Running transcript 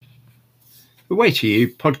Away to you,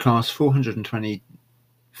 podcast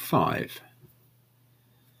 425.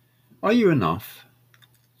 Are you enough?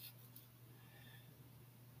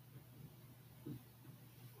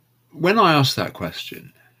 When I ask that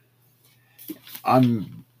question,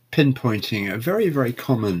 I'm pinpointing a very, very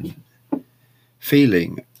common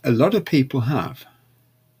feeling a lot of people have,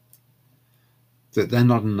 that they're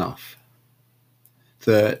not enough,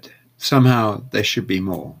 that somehow there should be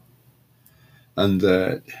more, and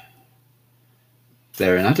that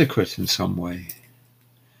they're inadequate in some way.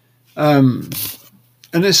 And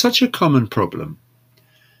it's such a common problem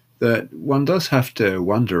that one does have to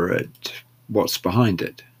wonder at what's behind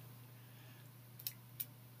it.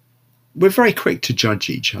 We're very quick to judge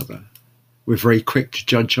each other. We're very quick to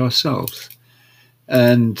judge ourselves.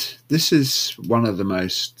 And this is one of the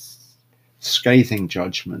most scathing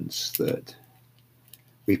judgments that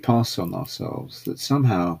we pass on ourselves, that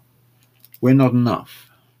somehow we're not enough.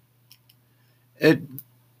 It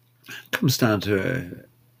comes down to,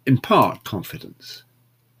 in part, confidence,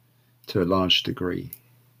 to a large degree,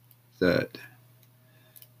 that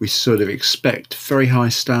we sort of expect very high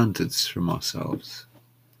standards from ourselves.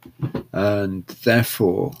 And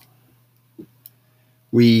therefore,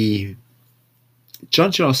 we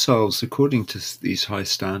judge ourselves according to these high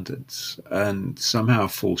standards and somehow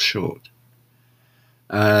fall short.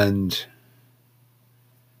 And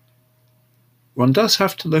one does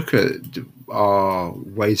have to look at our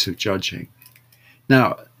ways of judging.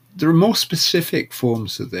 Now, there are more specific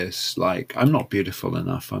forms of this, like I'm not beautiful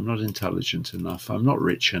enough, I'm not intelligent enough, I'm not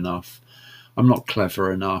rich enough, I'm not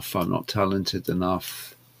clever enough, I'm not talented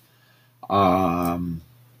enough, I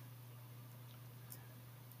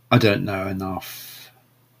don't know enough,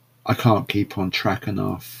 I can't keep on track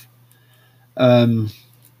enough.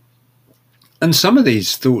 And some of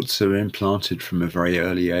these thoughts are implanted from a very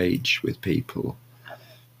early age with people,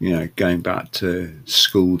 going back to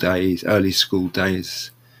school days, early school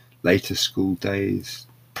days, later school days,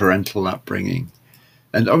 parental upbringing.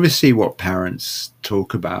 And obviously what parents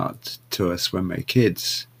talk about to us when we're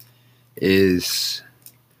kids is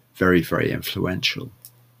very, very influential.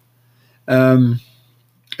 And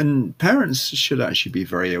parents should actually be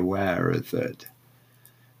very aware of that,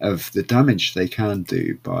 of the damage they can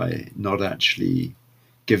do by not actually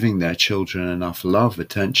giving their children enough love,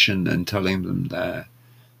 attention, and telling them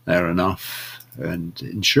they're enough, and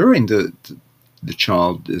ensuring that the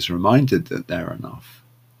child is reminded that they're enough.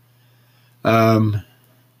 And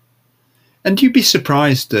you'd be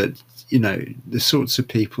surprised that, the sorts of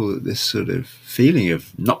people that this sort of feeling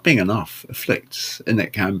of not being enough afflicts, and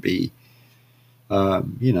it can be,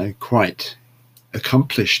 quite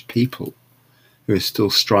accomplished people who are still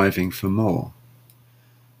striving for more.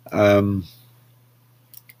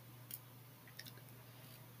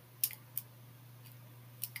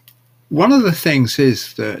 One of the things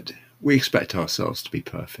is that we expect ourselves to be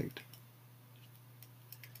perfect.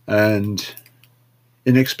 And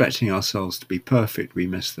in expecting ourselves to be perfect, we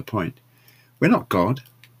miss the point. We're not God.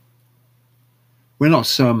 We're not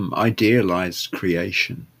some idealized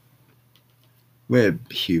creation. We're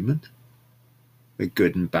human. We're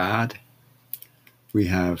good and bad. We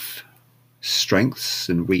have strengths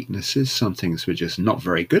and weaknesses, some things we're just not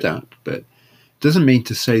very good at, but it doesn't mean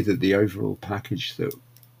to say that the overall package that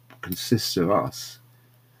consists of us,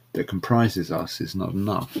 that comprises us, is not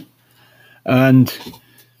enough. And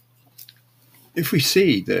if we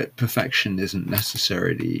see that perfection isn't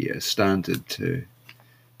necessarily a standard to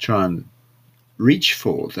try and reach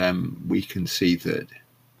for, then we can see that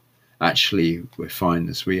actually we're fine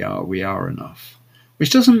as we are enough.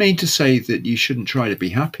 Which doesn't mean to say that you shouldn't try to be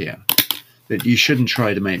happier, that you shouldn't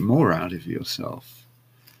try to make more out of yourself.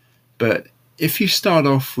 But if you start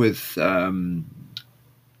off with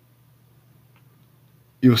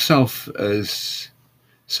yourself as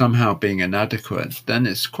somehow being inadequate, then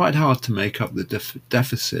it's quite hard to make up the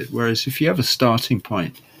deficit. Whereas if you have a starting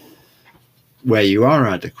point where you are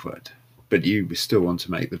adequate, but you still want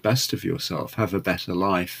to make the best of yourself, have a better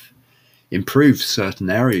life, improve certain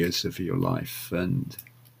areas of your life, and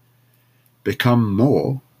become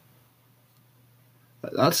more,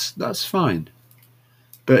 that's fine.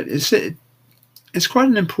 But it's quite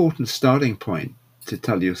an important starting point to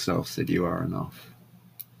tell yourself that you are enough.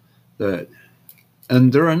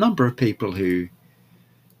 And there are a number of people who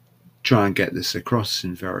try and get this across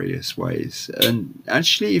in various ways. And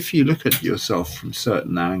actually, if you look at yourself from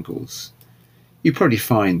certain angles, you probably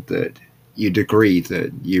find that you'd agree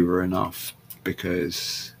that you are enough,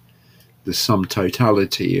 because the sum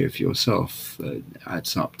totality of yourself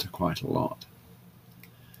adds up to quite a lot.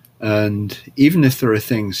 And even if there are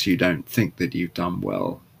things you don't think that you've done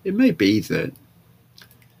well, it may be that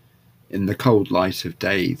in the cold light of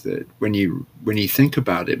day that when you think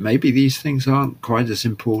about it, maybe these things aren't quite as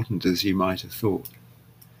important as you might have thought.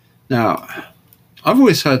 Now, I've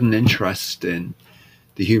always had an interest in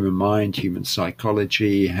the human mind, human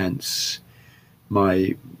psychology, hence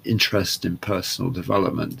my interest in personal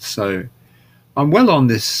development. So I'm well on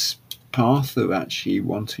this path of actually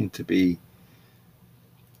wanting to be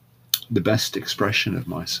the best expression of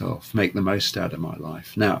myself, make the most out of my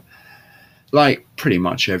life. Now, like pretty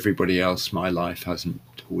much everybody else, my life hasn't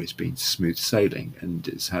always been smooth sailing, and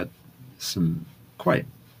it's had some quite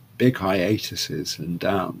big hiatuses and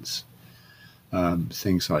downs,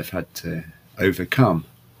 things I've had to overcome.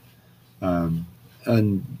 And,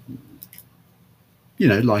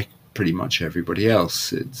 like pretty much everybody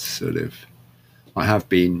else, it's sort of, I have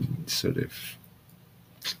been sort of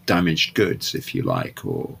damaged goods, if you like,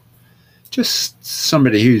 or just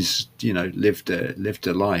somebody who's lived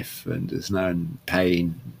a life and has known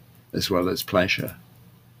pain as well as pleasure,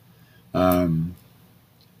 and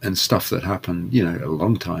stuff that happened a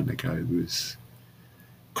long time ago was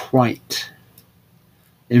quite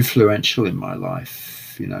influential in my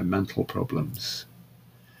life. Mental problems,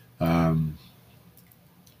 and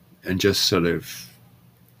just sort of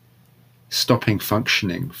stopping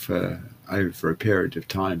functioning for over a period of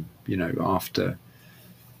time. After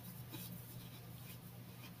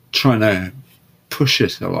trying to push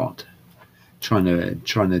it a lot, trying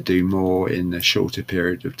to do more in a shorter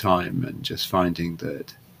period of time, and just finding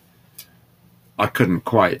that I couldn't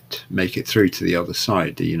quite make it through to the other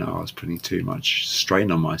side. I was putting too much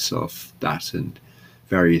strain on myself, that and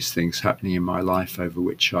various things happening in my life over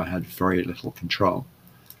which I had very little control.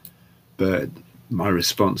 But my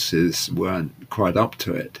responses weren't quite up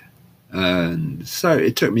to it. And so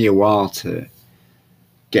it took me a while to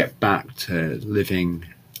get back to living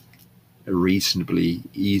a reasonably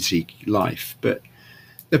easy life. But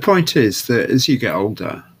the point is that as you get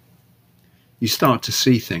older, you start to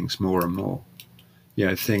see things more and more.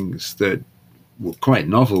 Things that were quite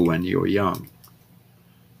novel when you were young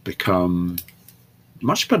become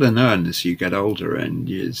much better known as you get older, and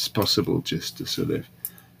it's possible just to sort of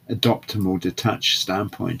adopt a more detached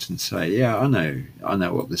standpoint and say, yeah, I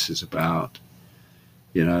know what this is about.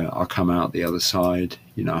 I'll come out the other side.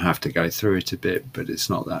 I have to go through it a bit, but it's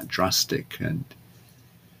not that drastic. And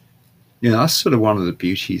that's sort of one of the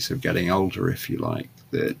beauties of getting older, if you like,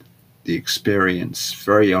 that the experience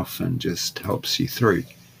very often just helps you through.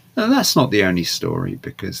 Now, that's not the only story,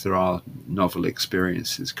 because there are novel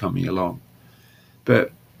experiences coming along.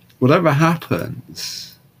 But whatever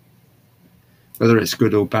happens, whether it's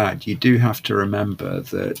good or bad, you do have to remember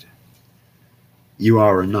that you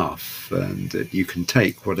are enough, and that you can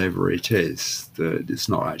take whatever it is, that it's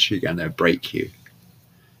not actually going to break you.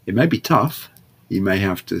 It may be tough. You may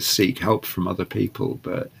have to seek help from other people,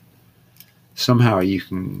 but somehow you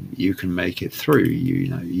can make it through.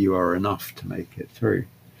 You are enough to make it through.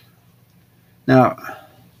 Now,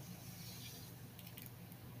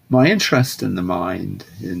 my interest in the mind,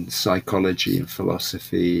 in psychology and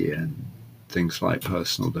philosophy and things like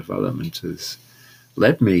personal development, has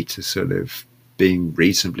led me to sort of being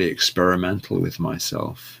reasonably experimental with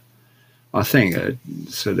myself. I think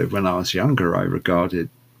sort of when I was younger, I regarded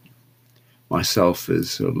myself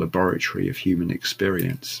as a laboratory of human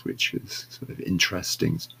experience, which is sort of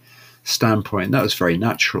interesting standpoint. That was very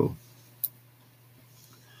natural.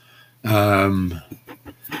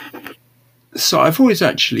 So I've always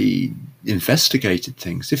actually investigated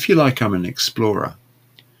things. If you like, I'm an explorer,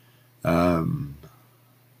 and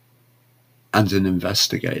an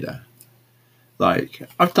investigator. Like,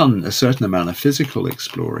 I've done a certain amount of physical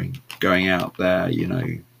exploring, going out there,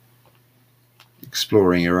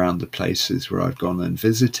 exploring around the places where I've gone and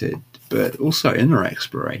visited, but also inner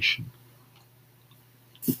exploration,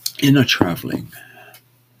 inner traveling,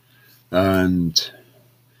 and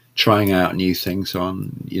trying out new things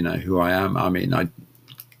on, who I am. I mean, I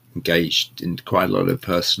engaged in quite a lot of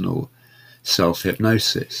personal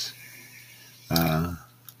self-hypnosis.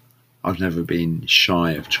 I've never been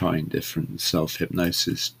shy of trying different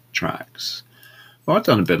self-hypnosis tracks. Well, I've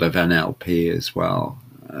done a bit of NLP as well,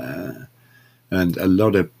 and a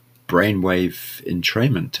lot of brainwave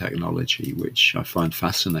entrainment technology, which I find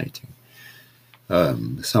fascinating.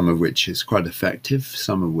 Some of which is quite effective,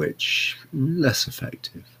 some of which less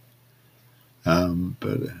effective,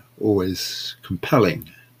 but always compelling,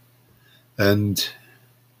 and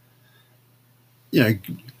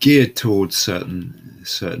geared towards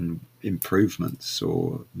certain improvements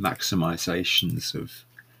or maximizations of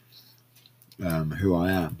who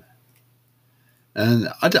I am. And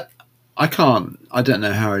I don't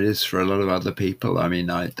know how it is for a lot of other people. I mean,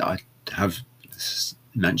 I have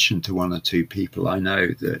mentioned to one or two people I know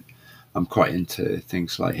that I'm quite into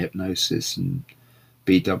things like hypnosis and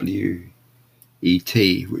BWET,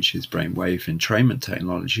 which is brainwave entrainment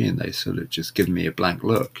technology, and they sort of just give me a blank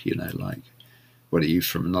look, like, what are you,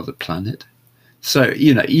 from another planet? So,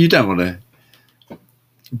 you don't want to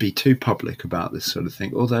be too public about this sort of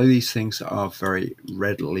thing, although these things are very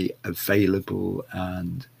readily available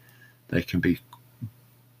and they can be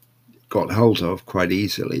got hold of quite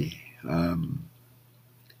easily.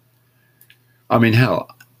 I mean, hell,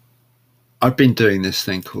 I've been doing this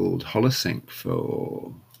thing called Holosync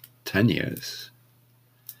for 10 years,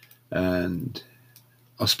 and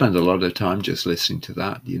I'll spend a lot of time just listening to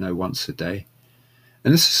that, once a day.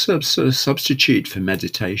 And this is a sort of substitute for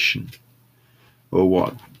meditation, or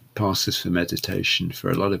what passes for meditation for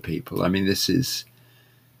a lot of people. I mean, this is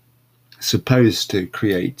supposed to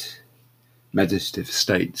create meditative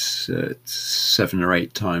states at 7 or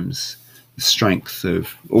 8 times the strength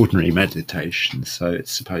of ordinary meditation. So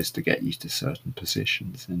it's supposed to get you to certain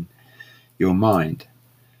positions in your mind.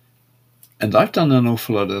 And I've done an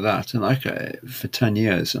awful lot of that, and for 10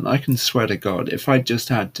 years, and I can swear to God, if I just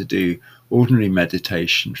had to do ordinary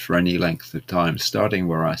meditation for any length of time, starting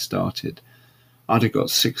where I started, I'd have got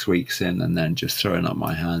 6 weeks in and then just thrown up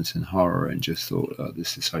my hands in horror and just thought, oh,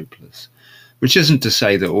 this is hopeless. Which isn't to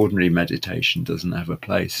say that ordinary meditation doesn't have a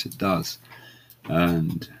place. It does.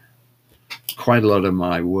 And quite a lot of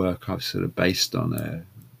my work I've sort of based on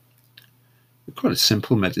quite a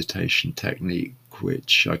simple meditation technique,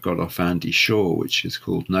 which I got off Andy Shaw, which is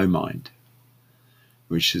called No Mind,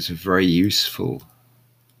 which is a very useful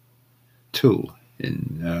tool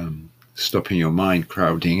in stopping your mind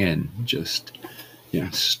crowding in. Just,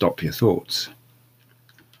 stop your thoughts.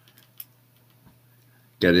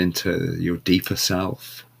 Get into your deeper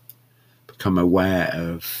self. Become aware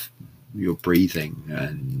of your breathing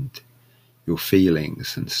and your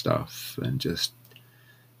feelings and stuff, and just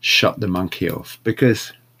shut the monkey off.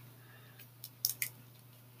 Because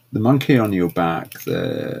the monkey on your back,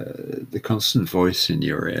 the constant voice in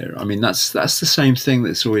your ear, I mean, that's the same thing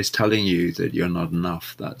that's always telling you that you're not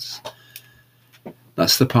enough. That's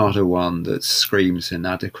the part of one that screams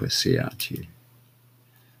inadequacy at you.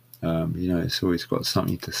 It's always got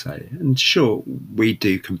something to say. And sure, we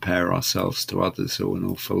do compare ourselves to others an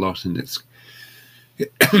awful lot, and it's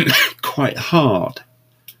quite hard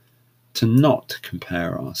to not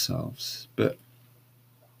compare ourselves. But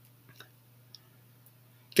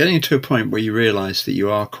getting to a point where you realize that you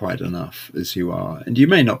are quite enough as you are, and you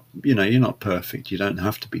may not, you're not perfect, you don't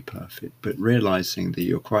have to be perfect, but realizing that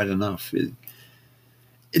you're quite enough,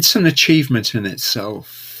 it's an achievement in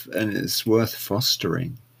itself, and it's worth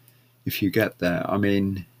fostering if you get there. I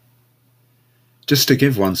mean, just to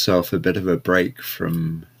give oneself a bit of a break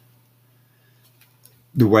from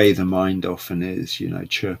the way the mind often is,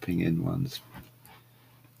 chirping in one's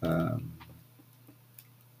I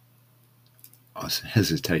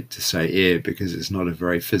hesitate to say ear, because it's not a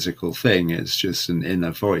very physical thing, it's just an inner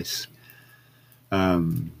voice.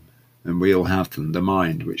 And we all have them, the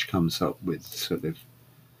mind, which comes up with sort of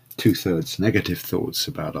 2/3 negative thoughts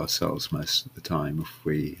about ourselves most of the time if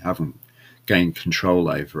we haven't gained control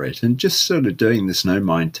over it. And just sort of doing this no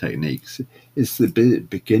mind techniques is the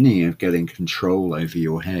beginning of getting control over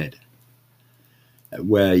your head,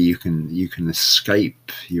 where you can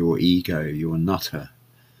escape your ego, your nutter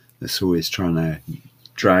that's always trying to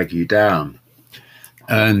drag you down.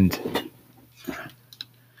 And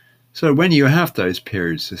so when you have those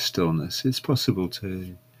periods of stillness, it's possible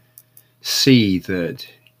to see that,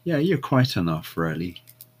 you're quite enough, really.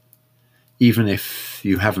 Even if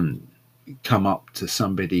you haven't come up to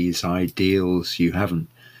somebody's ideals, you haven't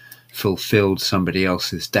fulfilled somebody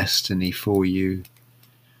else's destiny for you.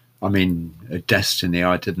 I mean, a destiny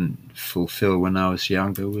I didn't fulfill when I was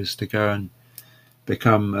younger was to go and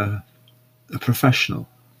become a professional.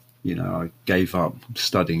 I gave up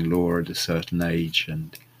studying law at a certain age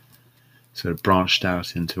and sort of branched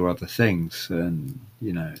out into other things. And,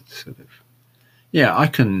 it's sort of, I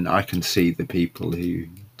can see the people who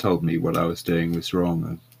told me what I was doing was wrong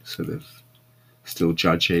are sort of still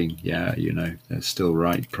judging. They're still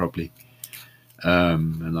right, probably.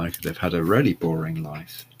 And I could have had a really boring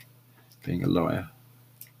life being a lawyer,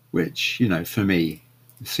 which, for me,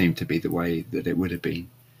 seemed to be the way that it would have been.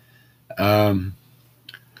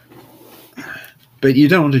 But you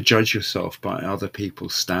don't want to judge yourself by other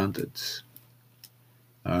people's standards.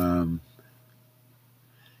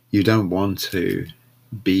 You don't want to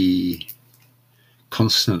be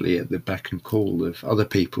constantly at the beck and call of other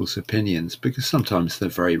people's opinions, because sometimes they're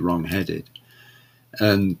very wrong-headed.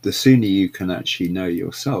 And the sooner you can actually know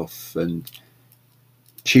yourself and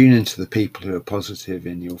Tune into the people who are positive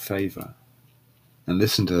in your favor and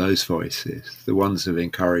listen to those voices, the ones of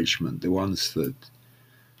encouragement, the ones that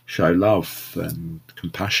show love and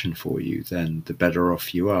compassion for you, then the better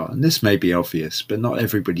off you are. And this may be obvious, but not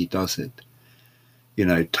everybody does it. You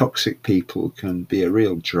know, toxic people can be a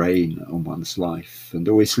real drain on one's life, and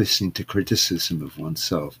always listening to criticism of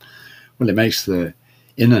oneself, well, it makes the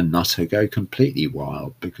inner nutter go completely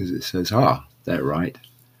wild, because it says, they're right,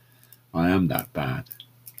 I am that bad.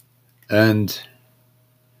 And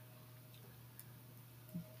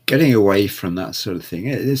getting away from that sort of thing,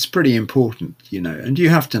 it's pretty important, you know, and you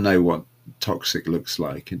have to know what toxic looks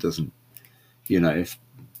like. It doesn't, you know, if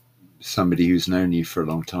somebody who's known you for a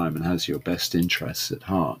long time and has your best interests at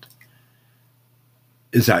heart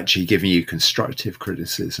is actually giving you constructive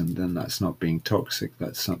criticism, then that's not being toxic,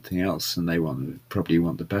 that's something else, and they probably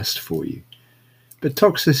want the best for you. But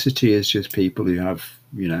toxicity is just people who have,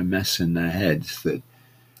 you know, mess in their heads that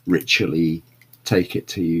ritually take it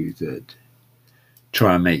to you, that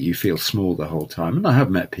try and make you feel small the whole time. And I have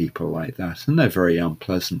met people like that, and they're very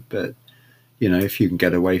unpleasant, but you know, if you can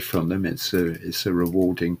get away from them, it's a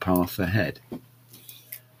rewarding path ahead.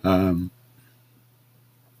 But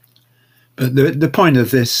the point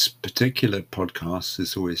of this particular podcast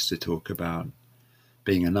is always to talk about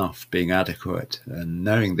being enough, being adequate, and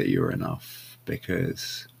knowing that you're enough,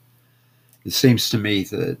 because it seems to me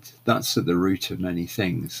that that's at the root of many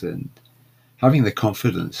things, and having the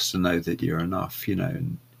confidence to know that you're enough, you know.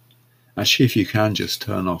 And actually, if you can just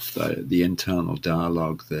turn off the internal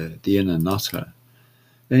dialogue, the inner nutter,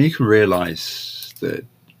 then you can realize that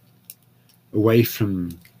away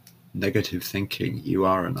from negative thinking, you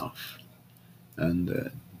are enough.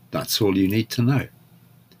 And that's all you need to know.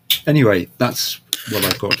 Anyway, that's what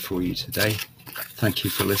I've got for you today. Thank you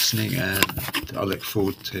for listening, and I look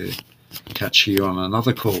forward to catching you on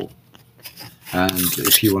another call. And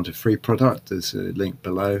if you want a free product, there's a link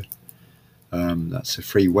below. That's a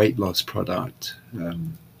free weight loss product,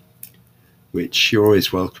 which you're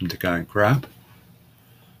always welcome to go and grab.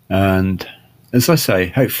 And as I say,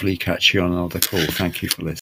 hopefully catch you on another call. Thank you for listening.